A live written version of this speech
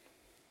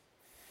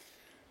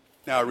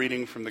Now, a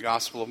reading from the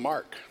Gospel of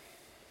Mark.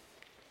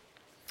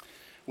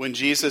 When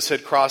Jesus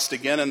had crossed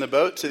again in the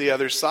boat to the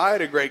other side,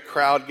 a great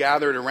crowd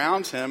gathered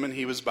around him, and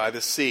he was by the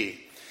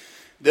sea.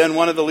 Then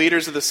one of the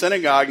leaders of the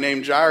synagogue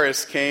named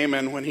Jairus came,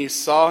 and when he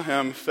saw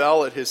him,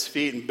 fell at his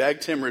feet and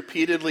begged him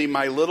repeatedly,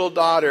 "My little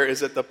daughter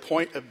is at the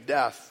point of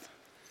death.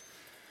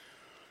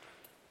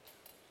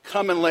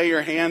 Come and lay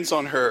your hands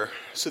on her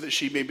so that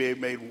she may be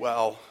made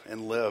well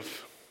and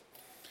live."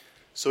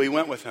 So he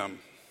went with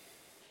him.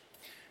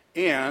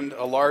 And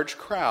a large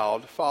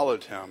crowd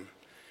followed him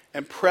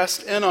and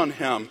pressed in on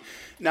him.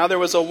 Now there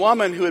was a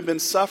woman who had been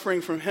suffering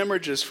from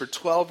hemorrhages for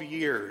 12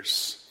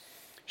 years.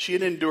 She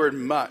had endured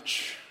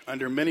much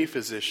under many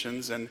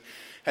physicians and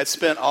had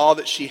spent all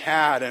that she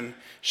had, and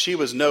she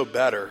was no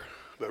better,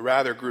 but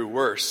rather grew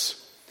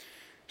worse.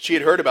 She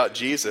had heard about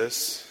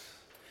Jesus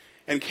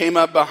and came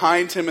up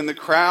behind him in the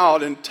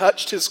crowd and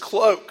touched his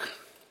cloak.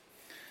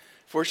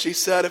 For she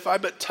said, "If I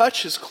but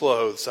touch his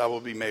clothes, I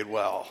will be made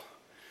well."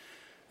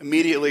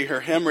 Immediately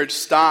her hemorrhage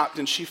stopped,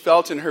 and she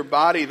felt in her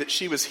body that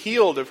she was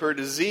healed of her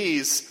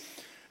disease.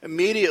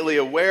 Immediately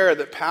aware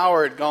that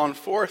power had gone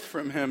forth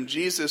from him,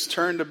 Jesus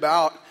turned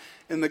about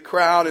in the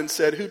crowd and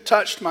said, "Who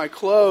touched my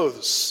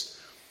clothes?"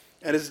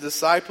 And his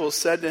disciples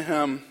said to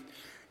him,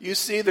 "You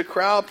see the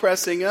crowd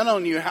pressing in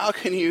on you. How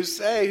can you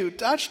say, 'Who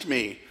touched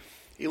me?'"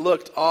 He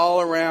looked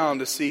all around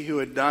to see who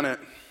had done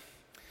it.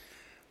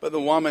 But the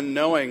woman,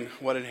 knowing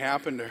what had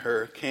happened to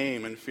her,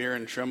 came in fear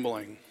and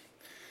trembling,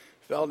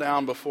 fell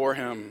down before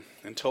him,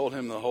 and told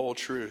him the whole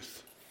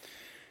truth.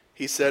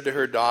 He said to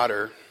her,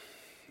 "Daughter,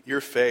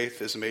 your faith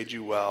has made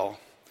you well.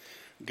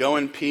 Go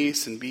in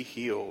peace and be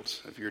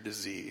healed of your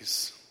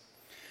disease."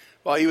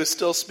 While he was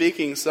still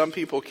speaking, some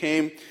people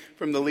came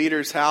from the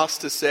leader's house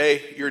to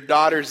say, "Your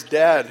daughter's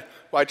dead.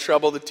 Why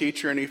trouble the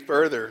teacher any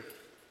further?"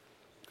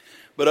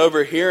 But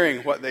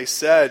overhearing what they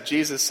said,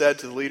 Jesus said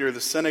to the leader of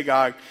the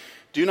synagogue,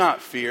 "Do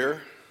not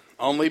fear,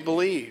 only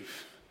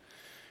believe."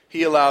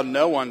 He allowed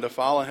no one to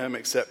follow him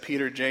except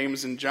Peter,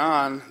 James, and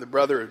John, the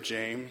brother of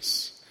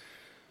James.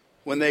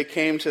 When they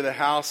came to the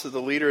house of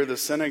the leader of the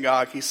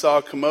synagogue, he saw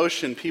a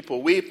commotion,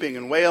 people weeping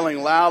and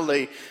wailing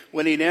loudly.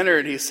 When he'd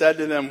entered, he said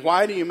to them,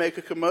 "Why do you make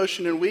a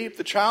commotion and weep?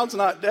 The child's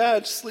not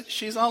dead,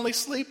 she's only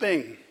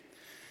sleeping."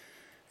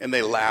 And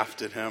they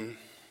laughed at him.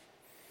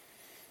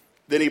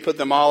 Then he put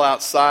them all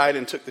outside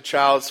and took the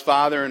child's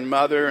father and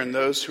mother and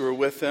those who were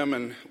with him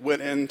and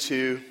went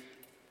into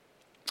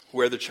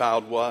where the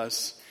child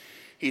was.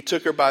 He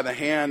took her by the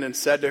hand and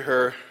said to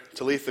her,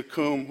 "Talitha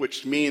cum,"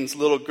 which means,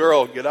 "Little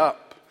girl, get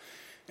up."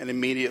 And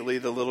immediately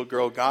the little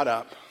girl got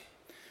up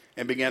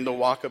and began to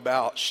walk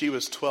about. She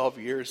was 12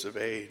 years of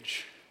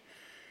age.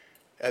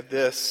 At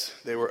this,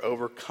 they were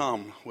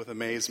overcome with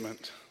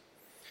amazement.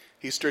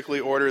 He strictly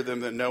ordered them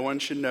that no one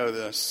should know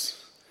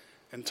this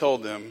and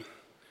told them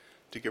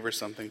to give her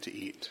something to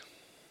eat.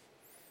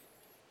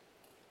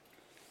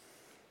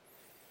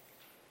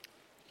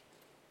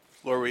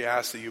 Lord, we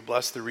ask that you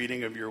bless the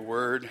reading of your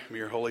word. May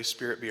your Holy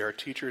Spirit be our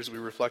teacher as we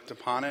reflect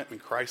upon it. In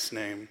Christ's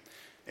name,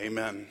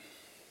 amen.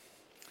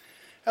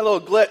 I had a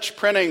little glitch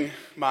printing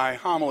my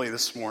homily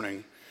this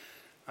morning.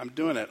 I'm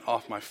doing it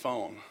off my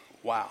phone.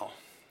 Wow.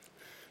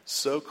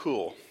 So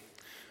cool,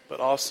 but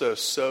also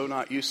so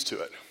not used to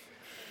it.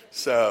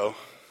 So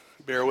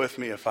bear with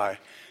me if I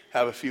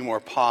have a few more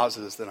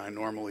pauses than I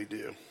normally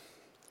do.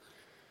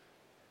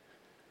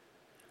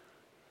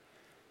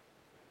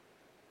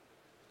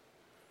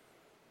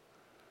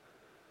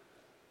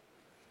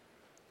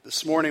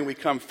 This morning we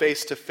come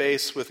face to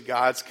face with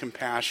God's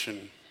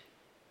compassion.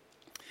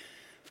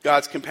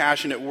 God's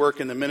compassion at work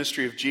in the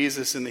ministry of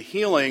Jesus in the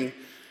healing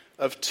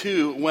of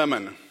two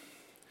women.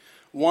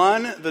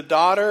 One, the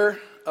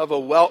daughter of a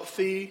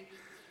wealthy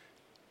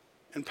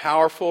and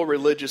powerful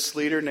religious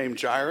leader named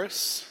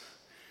Jairus,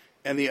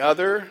 and the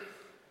other,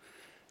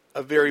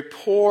 a very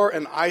poor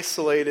and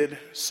isolated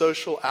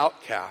social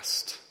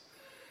outcast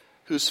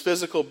whose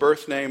physical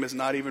birth name is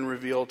not even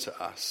revealed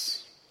to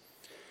us.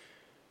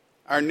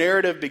 Our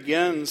narrative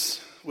begins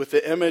with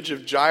the image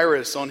of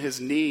Jairus on his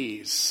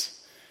knees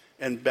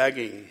and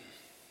begging.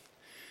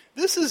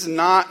 This is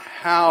not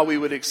how we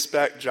would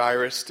expect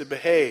Jairus to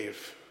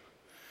behave.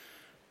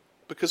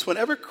 Because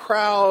whenever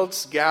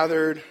crowds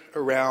gathered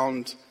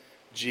around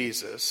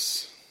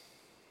Jesus,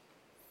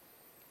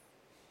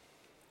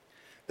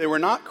 they were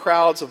not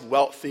crowds of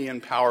wealthy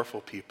and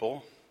powerful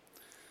people.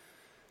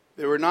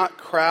 They were not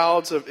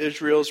crowds of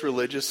Israel's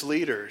religious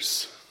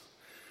leaders.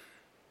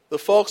 The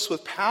folks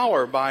with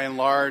power, by and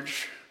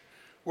large,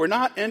 were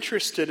not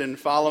interested in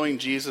following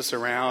Jesus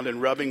around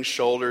and rubbing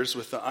shoulders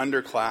with the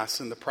underclass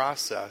in the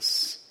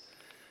process.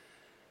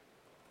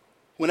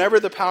 Whenever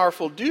the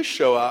powerful do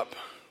show up,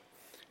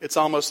 it's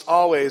almost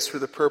always for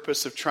the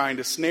purpose of trying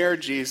to snare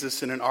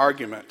Jesus in an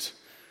argument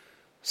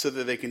so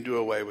that they can do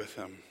away with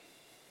him.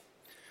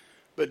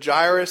 But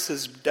Jairus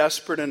is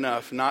desperate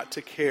enough not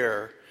to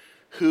care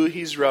who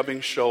he's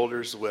rubbing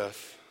shoulders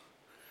with.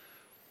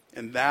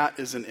 And that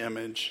is an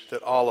image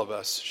that all of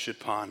us should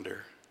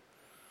ponder.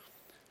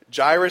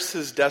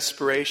 Jairus'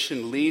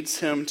 desperation leads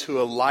him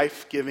to a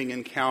life-giving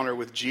encounter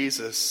with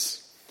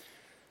Jesus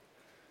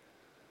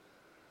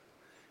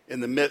in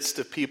the midst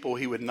of people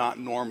he would not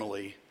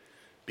normally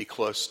be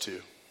close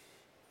to.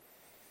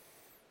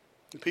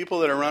 The people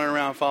that are running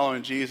around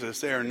following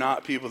Jesus, they are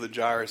not people that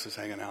Jairus is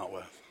hanging out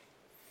with.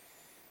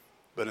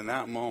 But in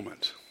that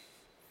moment,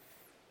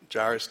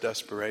 Jairus'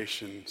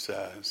 desperation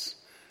says,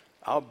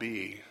 I'll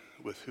be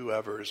with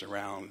whoever is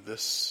around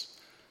this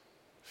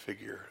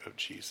figure of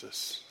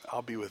Jesus.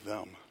 I'll be with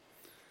them.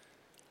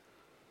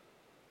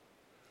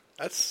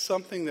 That's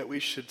something that we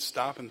should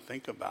stop and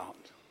think about.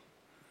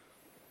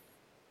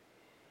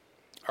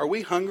 Are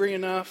we hungry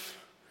enough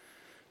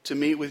to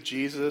meet with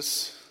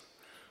Jesus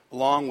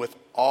along with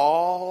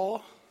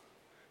all,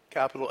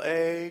 capital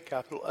A,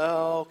 capital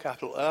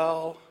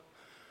L,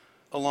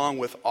 along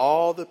with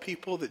all the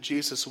people that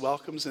Jesus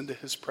welcomes into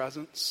his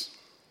presence?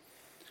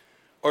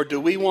 Or do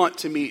we want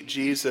to meet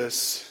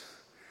Jesus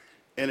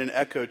in an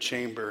echo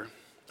chamber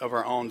of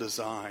our own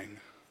design?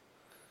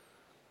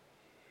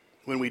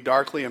 When we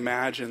darkly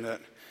imagine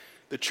that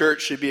the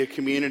church should be a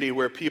community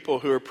where people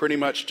who are pretty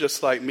much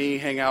just like me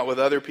hang out with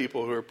other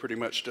people who are pretty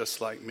much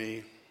just like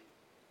me.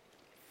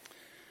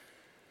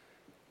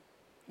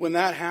 When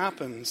that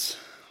happens,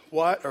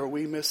 what are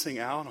we missing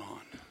out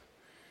on?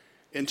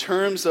 In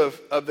terms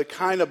of the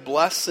kind of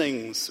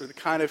blessings or the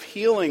kind of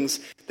healings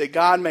that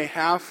God may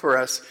have for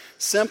us,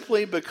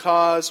 simply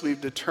because we've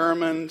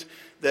determined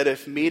that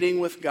if meeting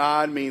with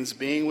God means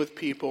being with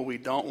people we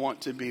don't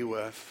want to be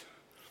with,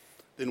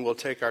 then we'll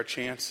take our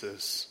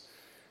chances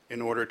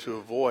in order to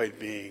avoid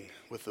being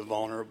with the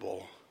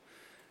vulnerable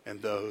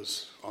and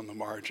those on the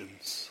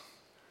margins.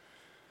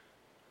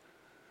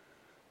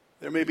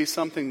 There may be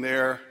something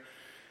there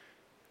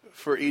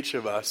for each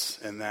of us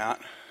in that.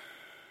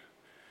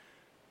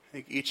 I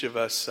think each of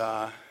us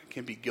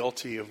can be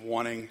guilty of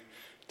wanting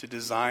to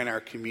design our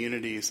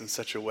communities in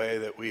such a way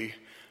that we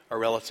are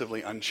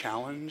relatively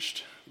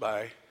unchallenged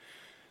by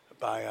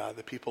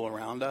the people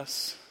around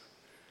us.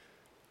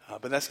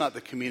 But that's not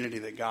the community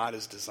that God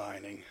is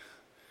designing.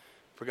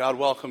 For God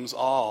welcomes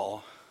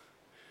all.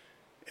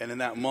 And in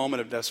that moment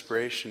of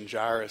desperation,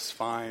 Jairus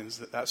finds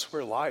that that's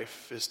where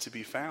life is to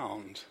be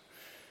found.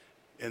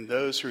 In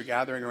those who are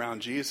gathering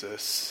around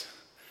Jesus,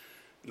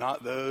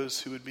 not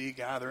those who would be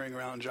gathering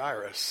around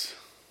Jairus.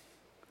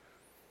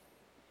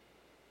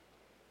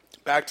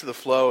 Back to the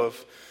flow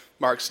of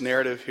Mark's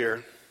narrative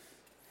here.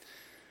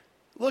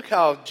 Look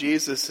how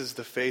Jesus is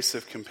the face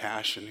of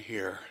compassion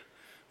here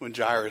when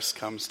Jairus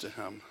comes to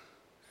him.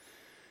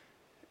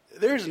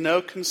 There's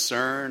no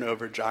concern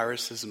over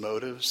Jairus'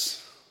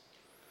 motives.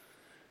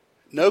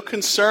 No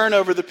concern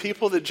over the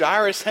people that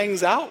Jairus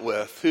hangs out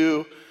with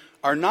who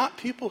are not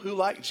people who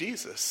like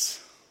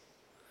Jesus.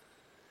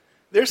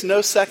 There's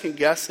no second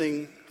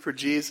guessing for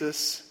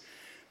Jesus.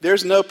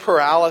 There's no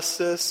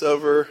paralysis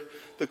over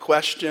the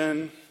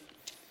question,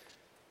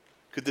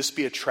 could this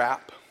be a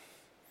trap?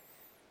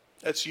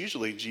 That's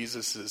usually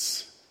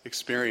Jesus'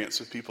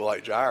 experience with people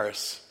like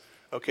Jairus.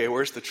 Okay,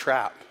 where's the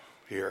trap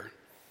here?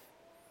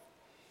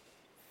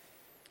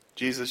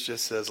 Jesus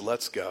just says,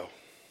 let's go.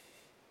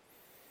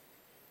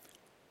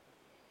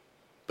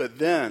 But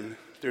then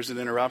there's an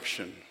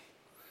interruption.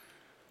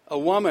 A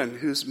woman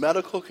whose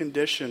medical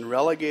condition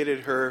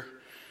relegated her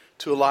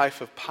to a life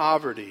of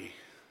poverty,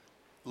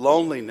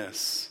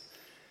 loneliness,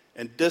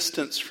 and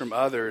distance from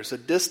others, a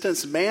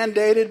distance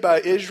mandated by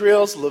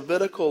Israel's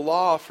Levitical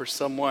law for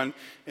someone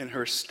in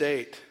her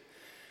state.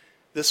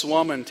 This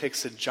woman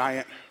takes a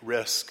giant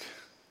risk.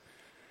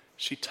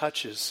 She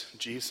touches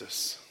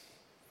Jesus.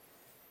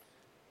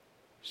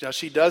 Now,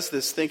 she does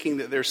this thinking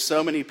that there's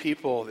so many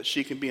people that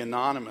she can be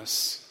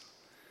anonymous.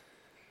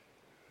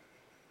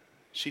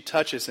 She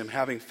touches him,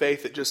 having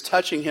faith that just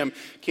touching him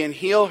can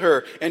heal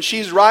her. And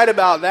she's right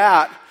about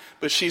that,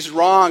 but she's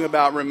wrong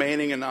about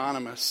remaining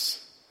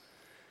anonymous.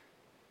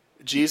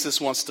 Jesus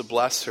wants to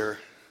bless her.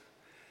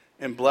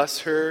 And bless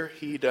her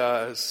he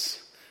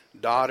does.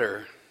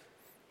 Daughter,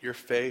 your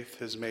faith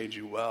has made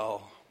you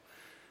well.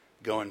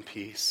 Go in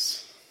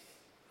peace.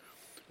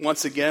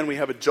 Once again, we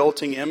have a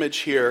jolting image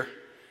here.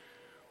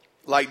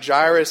 Like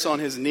Jairus on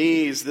his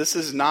knees, this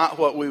is not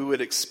what we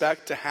would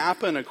expect to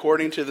happen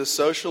according to the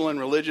social and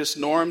religious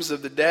norms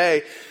of the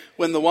day.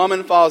 When the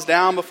woman falls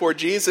down before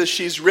Jesus,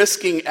 she's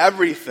risking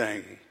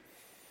everything.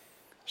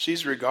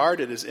 She's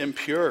regarded as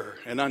impure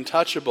and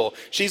untouchable.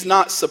 She's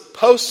not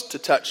supposed to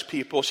touch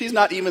people. She's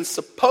not even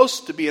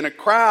supposed to be in a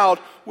crowd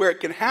where it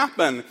can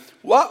happen.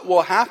 What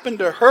will happen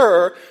to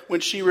her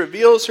when she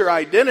reveals her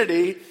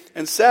identity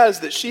and says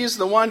that she's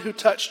the one who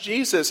touched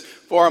Jesus?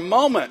 For a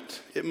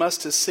moment, it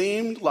must have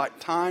seemed like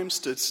time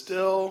stood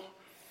still.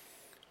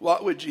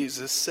 What would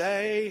Jesus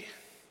say?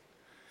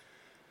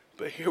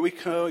 But here we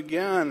go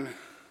again,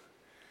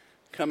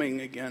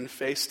 coming again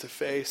face to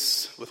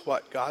face with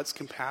what God's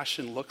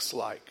compassion looks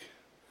like.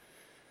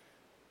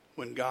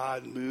 When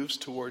God moves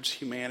towards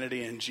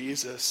humanity in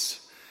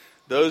Jesus,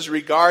 those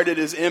regarded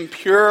as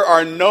impure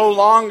are no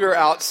longer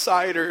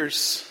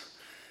outsiders.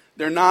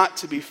 They're not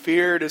to be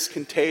feared as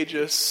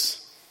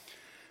contagious.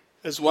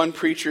 As one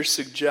preacher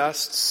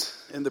suggests,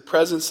 in the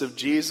presence of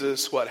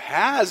Jesus, what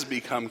has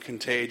become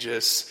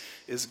contagious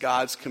is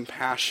God's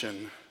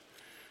compassion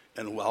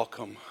and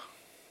welcome.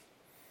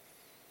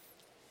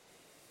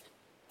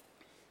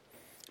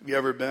 Have you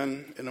ever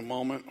been in a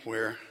moment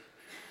where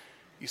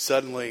you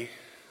suddenly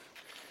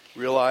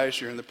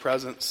realize you're in the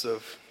presence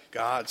of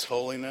God's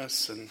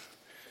holiness and it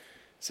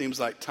seems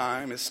like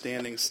time is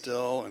standing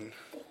still and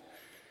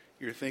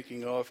you're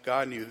thinking, oh, if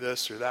God knew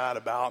this or that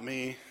about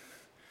me.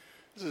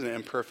 This is an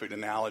imperfect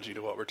analogy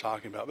to what we're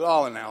talking about, but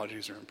all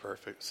analogies are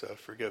imperfect, so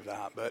forgive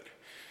that. But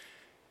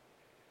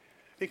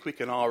I think we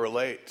can all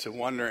relate to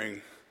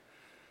wondering,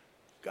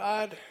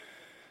 God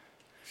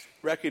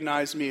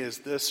recognized me as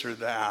this or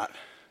that.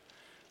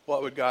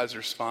 What would God's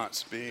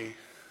response be?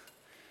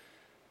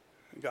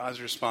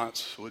 God's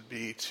response would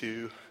be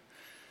to,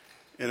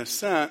 in a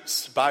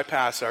sense,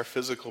 bypass our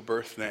physical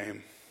birth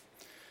name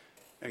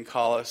and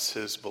call us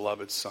his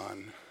beloved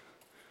son,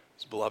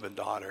 his beloved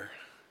daughter,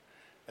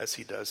 as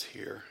he does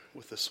here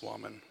with this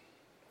woman.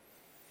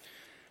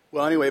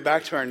 Well, anyway,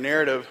 back to our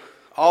narrative.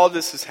 All of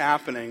this is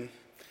happening,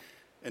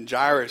 and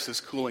Jairus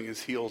is cooling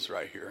his heels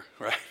right here,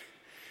 right?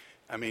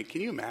 I mean,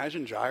 can you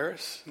imagine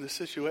Jairus in this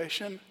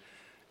situation?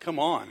 Come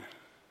on.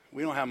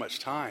 We don't have much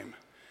time.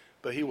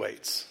 But he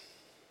waits.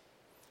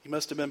 He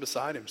must have been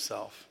beside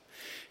himself.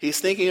 He's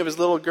thinking of his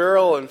little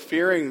girl and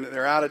fearing that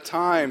they're out of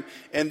time.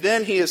 And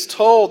then he is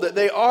told that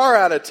they are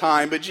out of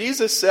time. But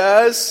Jesus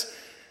says,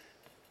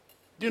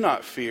 do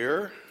not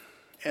fear.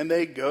 And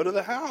they go to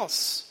the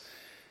house.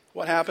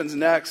 What happens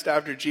next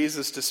after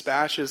Jesus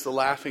dispatches the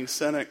laughing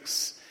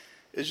cynics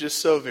is just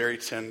so very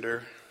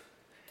tender.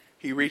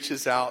 He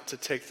reaches out to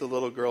take the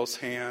little girl's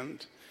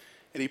hand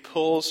and he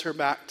pulls her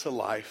back to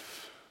life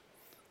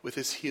with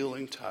his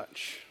healing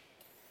touch.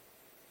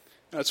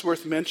 Now, it's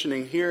worth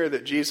mentioning here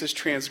that Jesus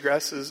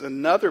transgresses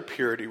another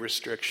purity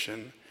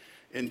restriction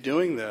in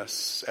doing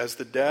this, as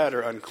the dead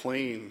are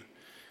unclean,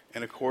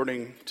 and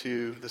according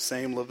to the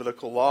same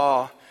Levitical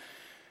law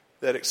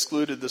that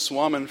excluded this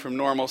woman from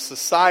normal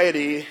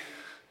society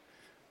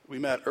we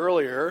met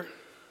earlier,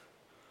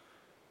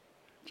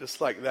 just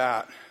like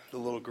that, the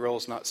little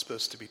girl's not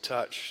supposed to be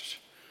touched.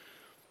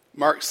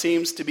 Mark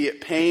seems to be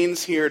at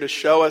pains here to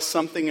show us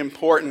something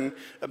important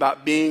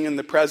about being in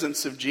the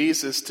presence of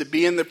Jesus. To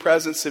be in the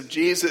presence of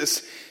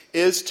Jesus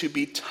is to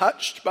be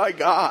touched by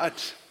God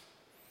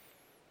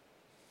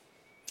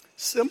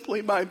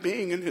simply by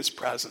being in his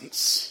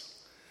presence.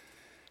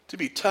 To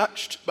be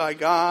touched by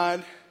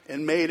God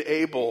and made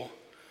able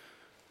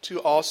to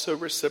also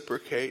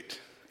reciprocate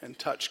and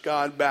touch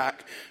God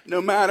back,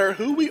 no matter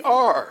who we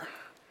are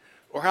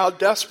or how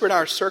desperate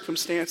our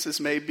circumstances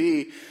may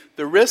be.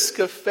 The risk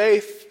of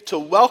faith to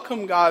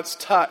welcome God's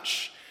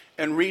touch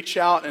and reach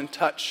out and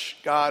touch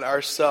God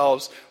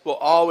ourselves will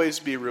always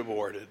be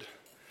rewarded.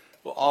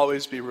 Will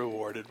always be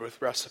rewarded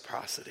with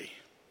reciprocity.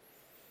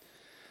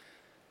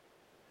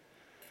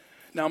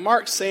 Now,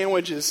 Mark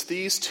sandwiches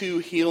these two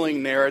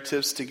healing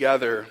narratives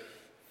together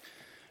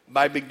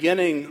by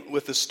beginning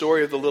with the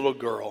story of the little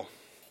girl,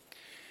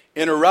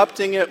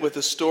 interrupting it with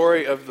the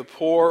story of the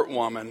poor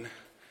woman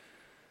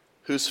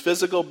whose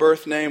physical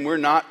birth name we're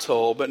not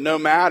told, but no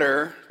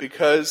matter,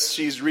 because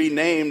she's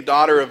renamed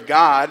Daughter of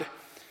God,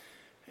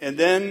 and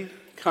then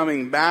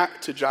coming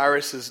back to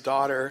Jairus'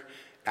 daughter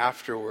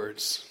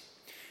afterwards.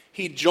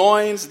 He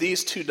joins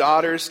these two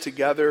daughters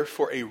together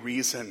for a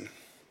reason.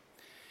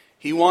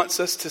 He wants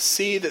us to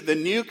see that the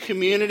new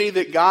community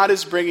that God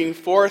is bringing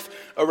forth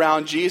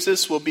around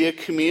Jesus will be a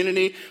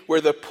community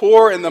where the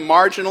poor and the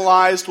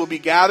marginalized will be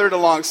gathered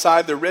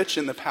alongside the rich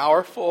and the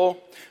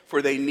powerful,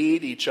 for they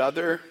need each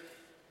other.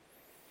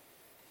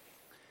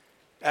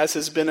 As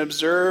has been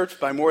observed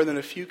by more than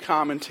a few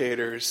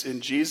commentators, in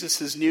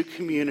Jesus' new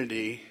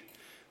community,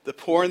 the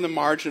poor and the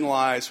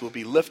marginalized will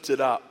be lifted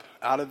up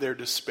out of their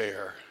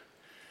despair.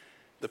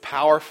 The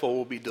powerful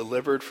will be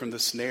delivered from the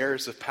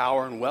snares of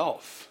power and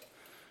wealth,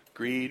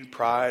 greed,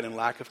 pride, and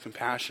lack of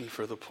compassion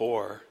for the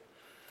poor.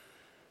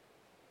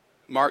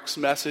 Mark's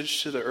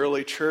message to the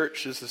early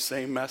church is the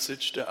same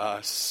message to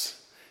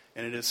us,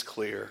 and it is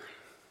clear.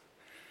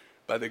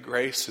 By the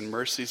grace and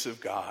mercies of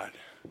God,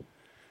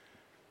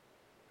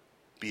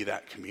 be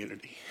that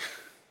community.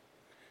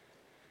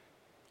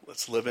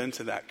 Let's live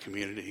into that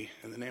community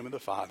in the name of the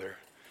Father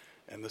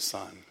and the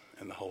Son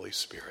and the Holy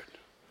Spirit.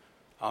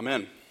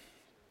 Amen.